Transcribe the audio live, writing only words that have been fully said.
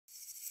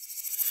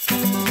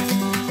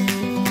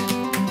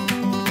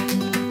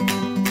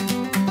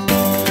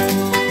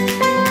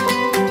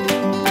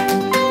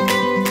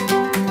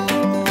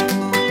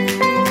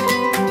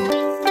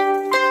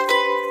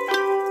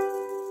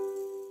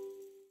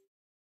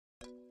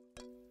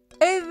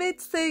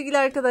Evet sevgili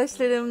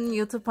arkadaşlarım,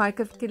 YouTube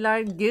Harika Fikirler,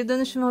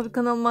 Geridönüşüm hobi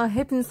kanalıma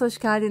hepiniz hoş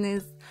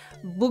geldiniz.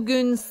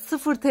 Bugün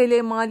 0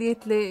 TL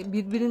maliyetle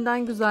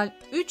birbirinden güzel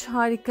 3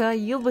 harika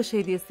yılbaşı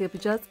hediyesi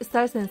yapacağız.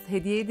 İsterseniz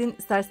hediye edin,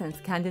 isterseniz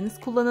kendiniz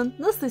kullanın,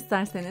 nasıl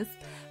isterseniz.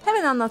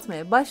 Hemen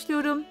anlatmaya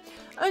başlıyorum.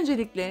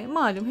 Öncelikle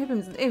malum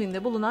hepimizin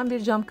evinde bulunan bir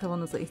cam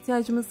kavanoza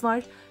ihtiyacımız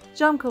var.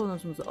 Cam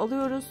kavanozumuzu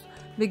alıyoruz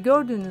ve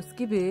gördüğünüz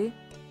gibi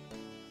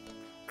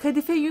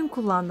kadife yün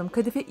kullandım,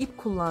 kadife ip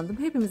kullandım.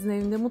 Hepimizin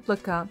evinde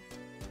mutlaka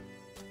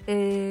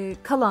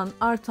kalan,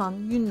 artan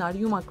yünler,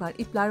 yumaklar,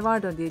 ipler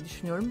vardır diye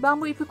düşünüyorum.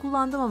 Ben bu ipi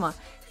kullandım ama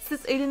siz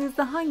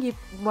elinizde hangi ip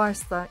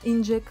varsa,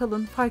 ince,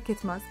 kalın fark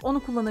etmez, onu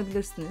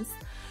kullanabilirsiniz.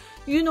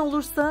 Yün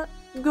olursa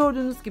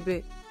gördüğünüz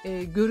gibi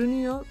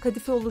görünüyor.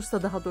 Kadife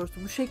olursa daha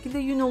doğrusu bu şekilde,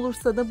 yün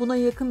olursa da buna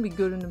yakın bir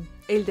görünüm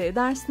elde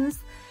edersiniz.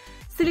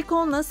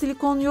 Silikonla,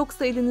 silikon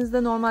yoksa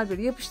elinizde normal bir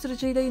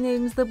yapıştırıcıyla yine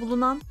elimizde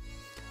bulunan,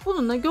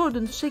 bununla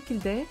gördüğünüz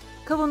şekilde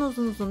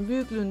kavanozunuzun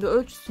büyüklüğünde,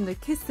 ölçüsünde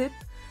kesip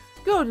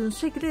gördüğünüz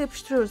şekilde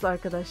yapıştırıyoruz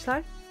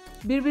arkadaşlar.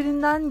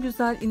 Birbirinden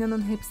güzel,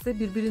 inanın hepsi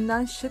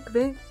birbirinden şık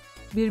ve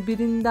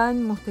birbirinden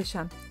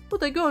muhteşem.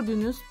 Bu da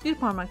gördüğünüz bir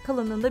parmak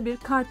kalınlığında bir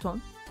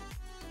karton.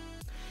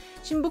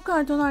 Şimdi bu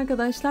kartonu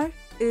arkadaşlar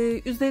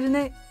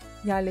üzerine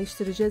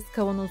yerleştireceğiz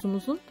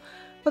kavanozumuzun.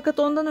 Fakat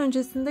ondan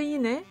öncesinde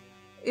yine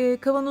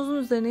kavanozun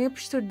üzerine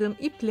yapıştırdığım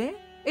iple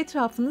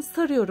etrafını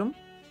sarıyorum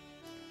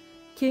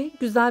ki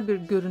güzel bir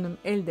görünüm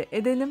elde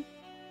edelim.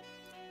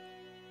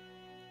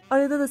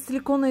 Arada da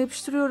silikonla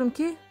yapıştırıyorum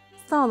ki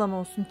sağlam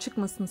olsun,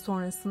 çıkmasın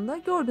sonrasında.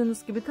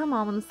 Gördüğünüz gibi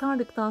tamamını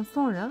sardıktan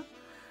sonra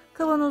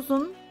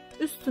kavanozun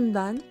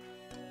üstünden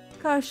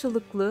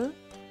karşılıklı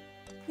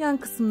yan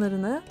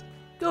kısımlarını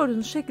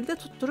gördüğünüz şekilde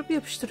tutturup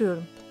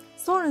yapıştırıyorum.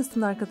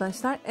 Sonrasında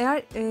arkadaşlar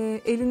eğer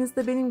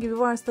elinizde benim gibi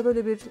varsa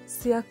böyle bir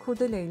siyah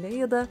kurdeleyle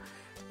ya da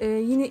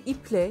yine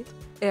iple,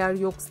 eğer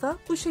yoksa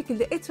bu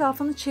şekilde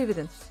etrafını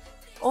çevirin.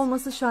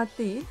 Olması şart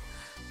değil.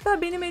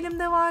 Benim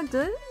elimde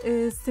vardı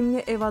simli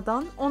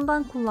evadan,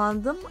 ondan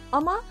kullandım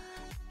ama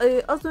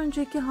az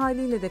önceki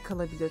haliyle de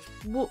kalabilir.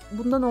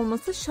 Bundan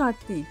olması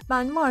şart değil.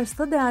 Ben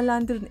varsa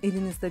değerlendirin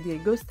elinizde diye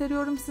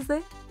gösteriyorum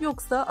size.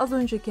 Yoksa az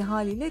önceki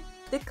haliyle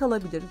de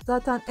kalabilir.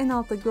 Zaten en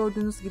altta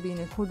gördüğünüz gibi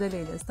yine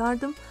kurdeleyle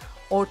sardım.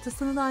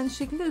 Ortasını da aynı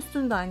şekilde,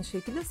 üstünü de aynı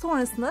şekilde.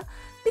 Sonrasında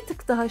bir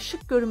tık daha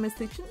şık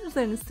görünmesi için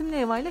üzerini simli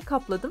eva ile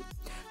kapladım.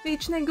 Ve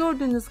içine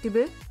gördüğünüz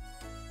gibi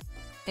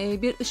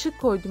bir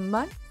ışık koydum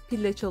ben.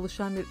 Pille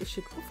çalışan bir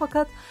ışık bu.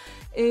 Fakat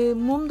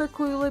mum da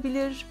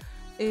koyulabilir.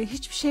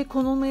 Hiçbir şey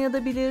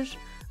konulmayabilir.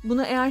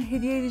 Bunu eğer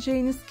hediye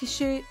edeceğiniz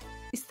kişi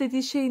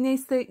istediği şey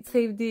neyse,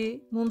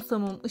 sevdiği, mumsa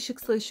mum,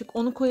 ışıksa ışık,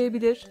 onu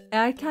koyabilir.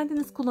 Eğer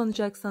kendiniz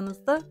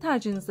kullanacaksanız da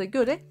tercihinize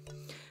göre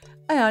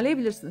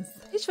ayarlayabilirsiniz.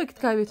 Hiç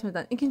vakit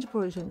kaybetmeden ikinci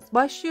projemiz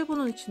başlıyor.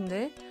 Bunun için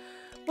de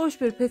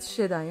boş bir pet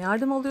şişeden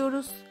yardım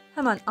alıyoruz.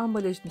 Hemen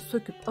ambalajını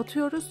söküp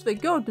atıyoruz ve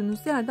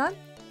gördüğünüz yerden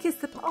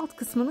kesip alt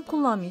kısmını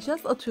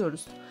kullanmayacağız,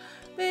 atıyoruz.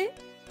 Ve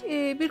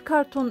bir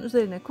karton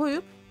üzerine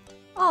koyup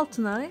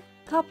altına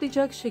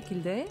kaplayacak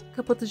şekilde,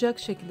 kapatacak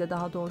şekilde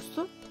daha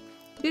doğrusu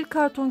bir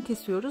karton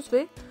kesiyoruz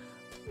ve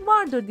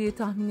vardır diye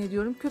tahmin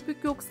ediyorum.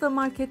 Köpük yoksa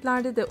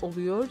marketlerde de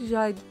oluyor.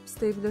 Rica edip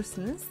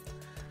isteyebilirsiniz.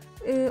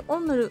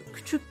 Onları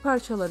küçük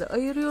parçalara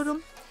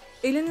ayırıyorum.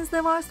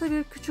 Elinizde varsa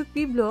bir küçük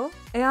biblo,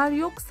 eğer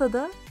yoksa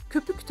da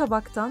köpük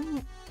tabaktan,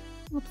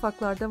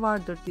 mutfaklarda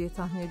vardır diye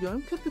tahmin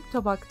ediyorum. Köpük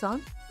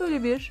tabaktan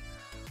böyle bir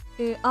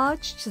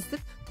ağaç çizip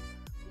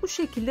bu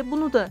şekilde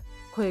bunu da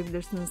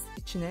koyabilirsiniz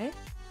içine,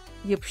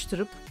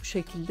 yapıştırıp bu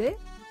şekilde.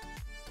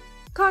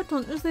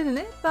 Karton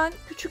üzerine ben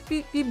küçük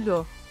bir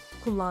biblo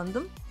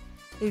kullandım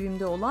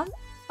evimde olan,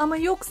 ama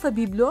yoksa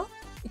biblo,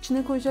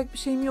 içine koyacak bir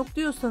şeyim yok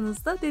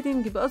diyorsanız da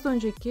dediğim gibi az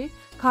önceki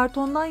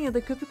kartondan ya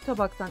da köpük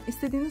tabaktan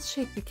istediğiniz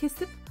şekli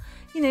kesip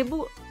yine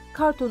bu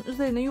karton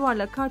üzerine,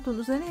 yuvarlak karton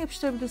üzerine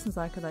yapıştırabilirsiniz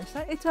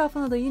arkadaşlar.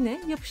 Etrafına da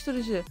yine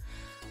yapıştırıcı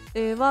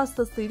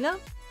vasıtasıyla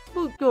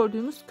bu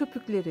gördüğümüz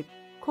köpükleri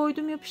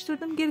koydum,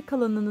 yapıştırdım. Geri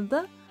kalanını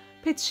da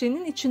pet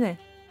şişenin içine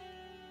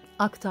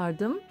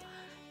aktardım.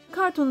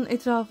 Kartonun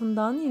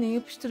etrafından yine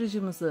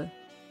yapıştırıcımızı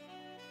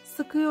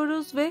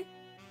sıkıyoruz ve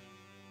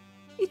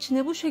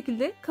içine bu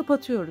şekilde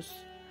kapatıyoruz.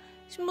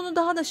 Şimdi bunu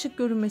daha da şık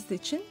görünmesi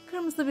için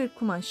kırmızı bir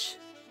kumaş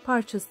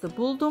parçası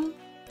buldum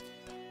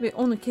ve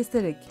onu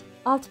keserek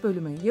alt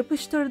bölüme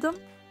yapıştırdım.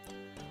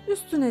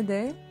 Üstüne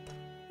de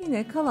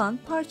yine kalan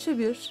parça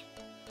bir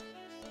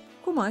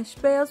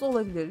kumaş, beyaz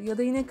olabilir ya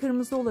da yine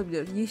kırmızı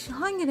olabilir. Yeşil,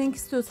 hangi renk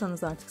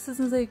istiyorsanız artık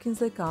sizin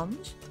zevkinize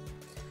kalmış.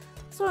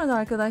 Sonra da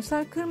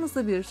arkadaşlar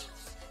kırmızı bir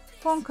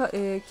fon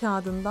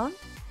kağıdından,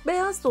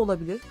 beyaz da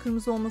olabilir,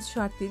 kırmızı olması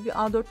şart değil, bir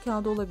A4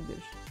 kağıdı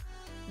olabilir,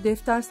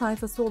 defter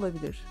sayfası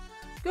olabilir.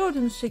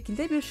 Gördüğünüz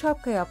şekilde bir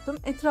şapka yaptım.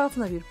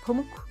 Etrafına bir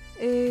pamuk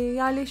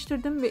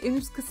yerleştirdim ve en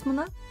üst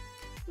kısmına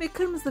ve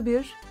kırmızı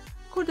bir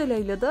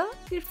kurdeleyle de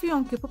bir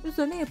fiyonk yapıp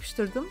üzerine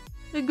yapıştırdım.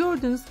 Ve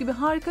gördüğünüz gibi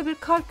harika bir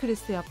kar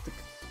küresi yaptık.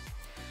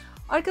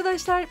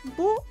 Arkadaşlar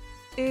bu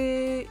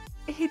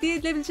hediye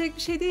edilebilecek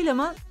bir şey değil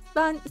ama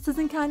ben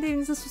sizin kendi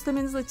evinizi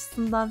süslemeniz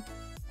açısından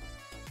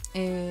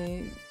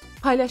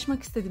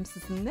paylaşmak istedim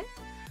sizinle.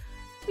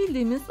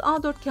 bildiğimiz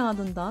A4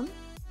 kağıdından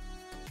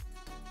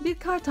bir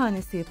kar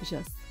tanesi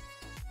yapacağız.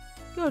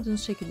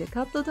 Gördüğünüz şekilde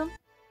katladım.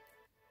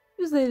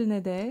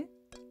 Üzerine de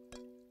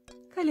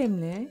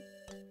kalemle,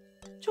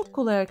 çok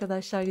kolay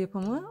arkadaşlar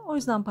yapımı, o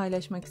yüzden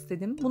paylaşmak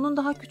istedim. Bunun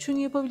daha küçüğünü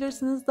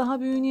yapabilirsiniz,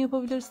 daha büyüğünü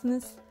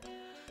yapabilirsiniz.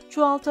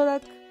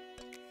 Çoğaltarak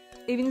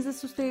evinizi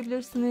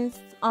süsleyebilirsiniz.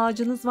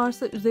 Ağacınız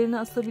varsa üzerine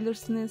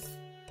asabilirsiniz.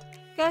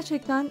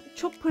 Gerçekten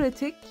çok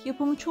pratik,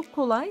 yapımı çok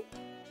kolay.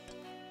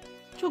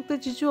 Çok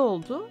da cici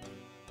oldu.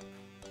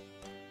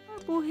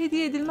 Bu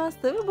hediye edilmez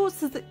tabii. Bu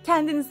size,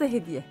 kendinize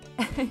hediye.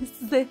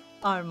 Size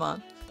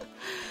armağan.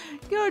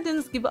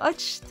 Gördüğünüz gibi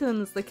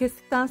açtığınızda,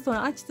 kestikten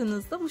sonra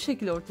açtığınızda bu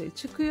şekil ortaya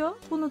çıkıyor.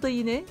 Bunu da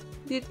yine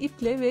bir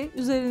iple ve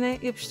üzerine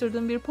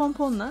yapıştırdığım bir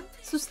pomponla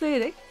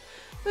süsleyerek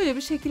böyle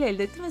bir şekil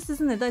elde ettim ve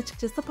sizinle de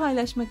açıkçası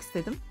paylaşmak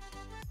istedim.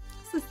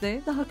 Siz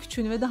de daha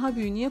küçüğünü ve daha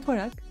büyüğünü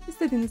yaparak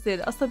istediğiniz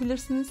yere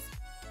asabilirsiniz.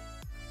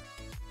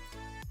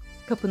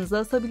 Kapınıza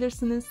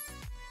asabilirsiniz.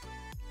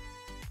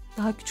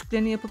 Daha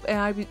küçüklerini yapıp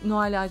eğer bir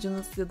Noel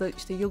ağacınız ya da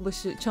işte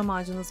yılbaşı çam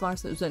ağacınız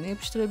varsa üzerine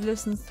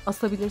yapıştırabilirsiniz,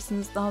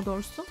 asabilirsiniz daha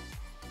doğrusu.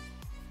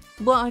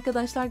 Bu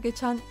arkadaşlar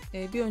geçen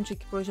bir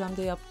önceki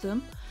projemde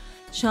yaptığım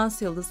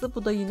şans yıldızı.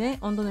 Bu da yine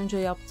ondan önce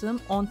yaptığım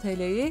 10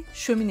 TL'ye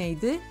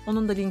şömineydi.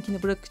 Onun da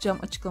linkini bırakacağım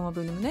açıklama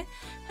bölümüne.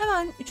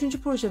 Hemen 3.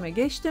 projeme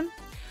geçtim.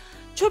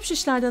 Çöp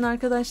şişlerden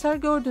arkadaşlar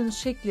gördüğünüz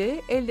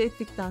şekli elde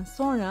ettikten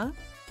sonra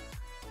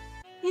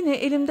yine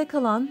elimde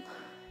kalan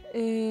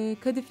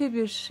kadife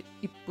bir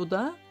ip bu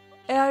da.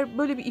 Eğer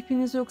böyle bir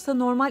ipiniz yoksa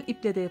normal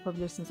iple de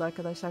yapabilirsiniz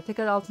arkadaşlar.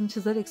 Tekrar altını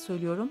çizerek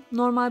söylüyorum.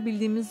 Normal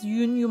bildiğimiz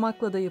yün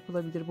yumakla da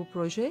yapılabilir bu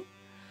proje.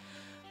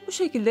 Bu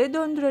şekilde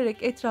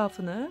döndürerek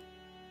etrafını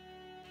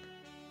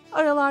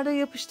aralarda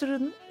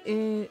yapıştırın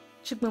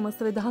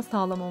çıkmaması ve daha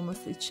sağlam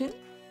olması için.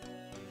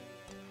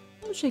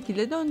 Bu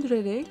şekilde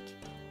döndürerek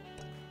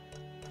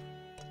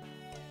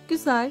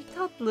güzel,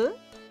 tatlı,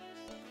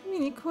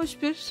 minik,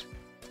 hoş bir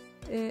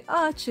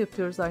ağaç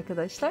yapıyoruz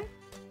arkadaşlar.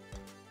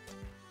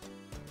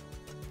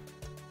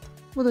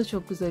 Bu da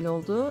çok güzel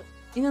oldu.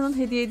 İnanın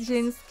hediye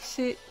edeceğiniz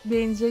kişi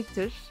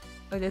beğenecektir.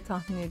 Öyle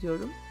tahmin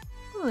ediyorum.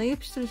 Buna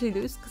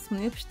yapıştırıcıyla üst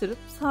kısmını yapıştırıp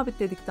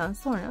sabitledikten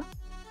sonra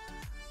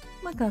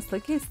makasla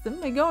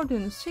kestim ve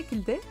gördüğünüz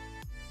şekilde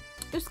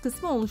üst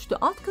kısmı oluştu.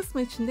 Alt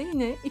kısmı için de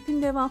yine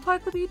ipin devam,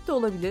 farklı bir ip de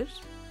olabilir.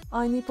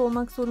 Aynı ip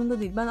olmak zorunda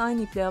değil. Ben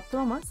aynı iple yaptım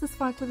ama siz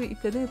farklı bir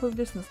iple de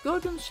yapabilirsiniz.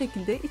 Gördüğünüz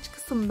şekilde iç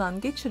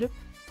kısımdan geçirip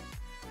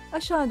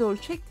aşağı doğru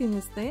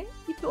çektiğinizde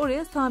ipi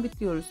oraya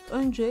sabitliyoruz.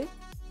 Önce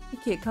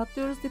ikiye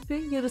katlıyoruz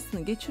ipi,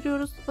 yarısını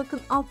geçiriyoruz. Bakın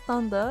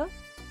alttan da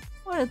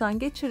oradan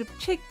geçirip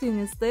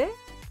çektiğinizde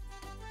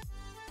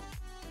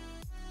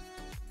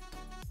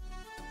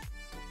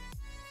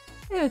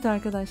evet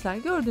arkadaşlar,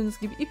 gördüğünüz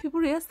gibi ipi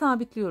buraya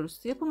sabitliyoruz.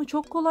 Yapımı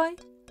çok kolay.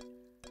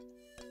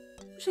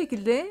 Bu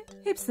şekilde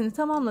hepsini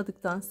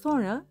tamamladıktan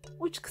sonra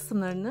uç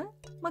kısımlarını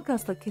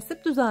makasla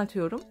kesip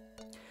düzeltiyorum.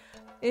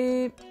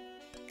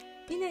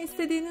 Yine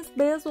istediğiniz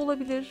beyaz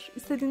olabilir,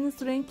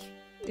 istediğiniz renk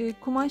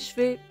kumaş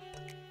ve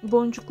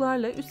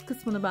boncuklarla üst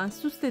kısmını ben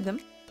süsledim.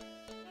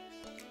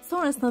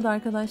 Sonrasında da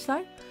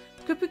arkadaşlar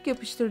köpük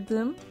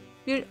yapıştırdığım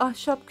bir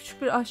ahşap,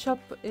 küçük bir ahşap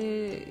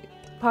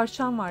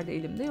parçam vardı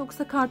elimde.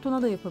 Yoksa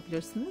kartona da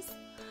yapabilirsiniz.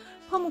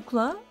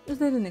 Pamukla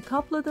üzerini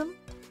kapladım.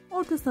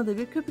 Ortasına da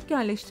bir köpük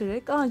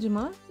yerleştirerek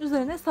ağacımı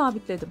üzerine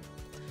sabitledim.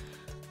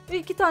 Ve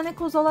 2 tane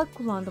kozalak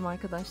kullandım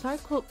arkadaşlar.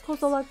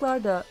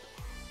 Kozalaklar da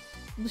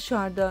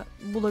dışarıda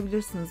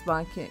bulabilirsiniz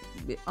belki,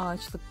 bir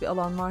ağaçlık bir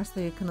alan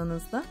varsa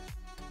yakınınızda.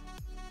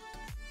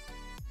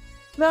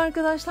 Ve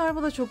arkadaşlar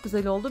bu da çok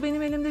güzel oldu.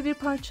 Benim elimde bir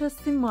parça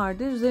sim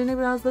vardı. Üzerine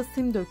biraz da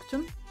sim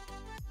döktüm.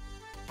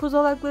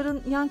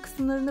 Kozalakların yan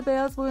kısımlarını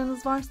beyaz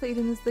boyanız varsa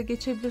elinizde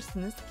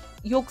geçebilirsiniz.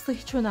 Yoksa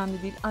hiç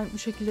önemli değil. Bu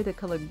şekilde de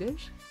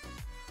kalabilir.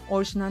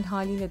 Orijinal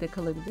haliyle de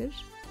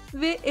kalabilir.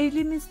 Ve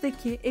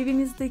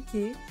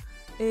evimizdeki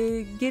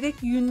gerek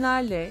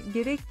yünlerle,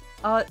 gerek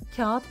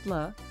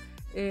kağıtla,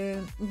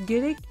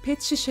 gerek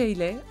pet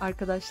şişeyle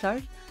arkadaşlar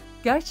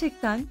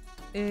gerçekten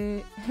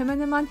hemen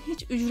hemen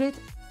hiç ücret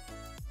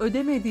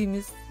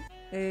ödemediğimiz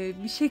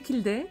bir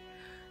şekilde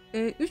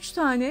 3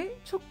 tane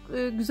çok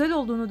güzel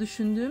olduğunu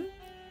düşündüğüm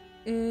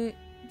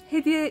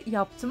hediye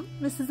yaptım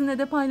ve sizinle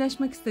de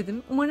paylaşmak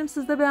istedim. Umarım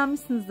siz de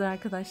beğenmişsinizdir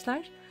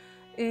arkadaşlar.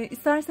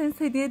 İsterseniz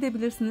hediye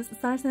edebilirsiniz,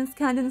 isterseniz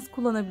kendiniz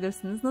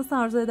kullanabilirsiniz. Nasıl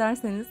arzu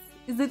ederseniz.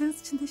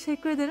 İzlediğiniz için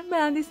teşekkür ederim.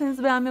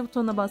 Beğendiyseniz beğenme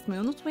butonuna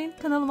basmayı unutmayın.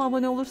 Kanalıma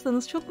abone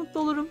olursanız çok mutlu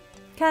olurum.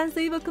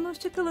 Kendinize iyi bakın,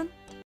 hoşça kalın.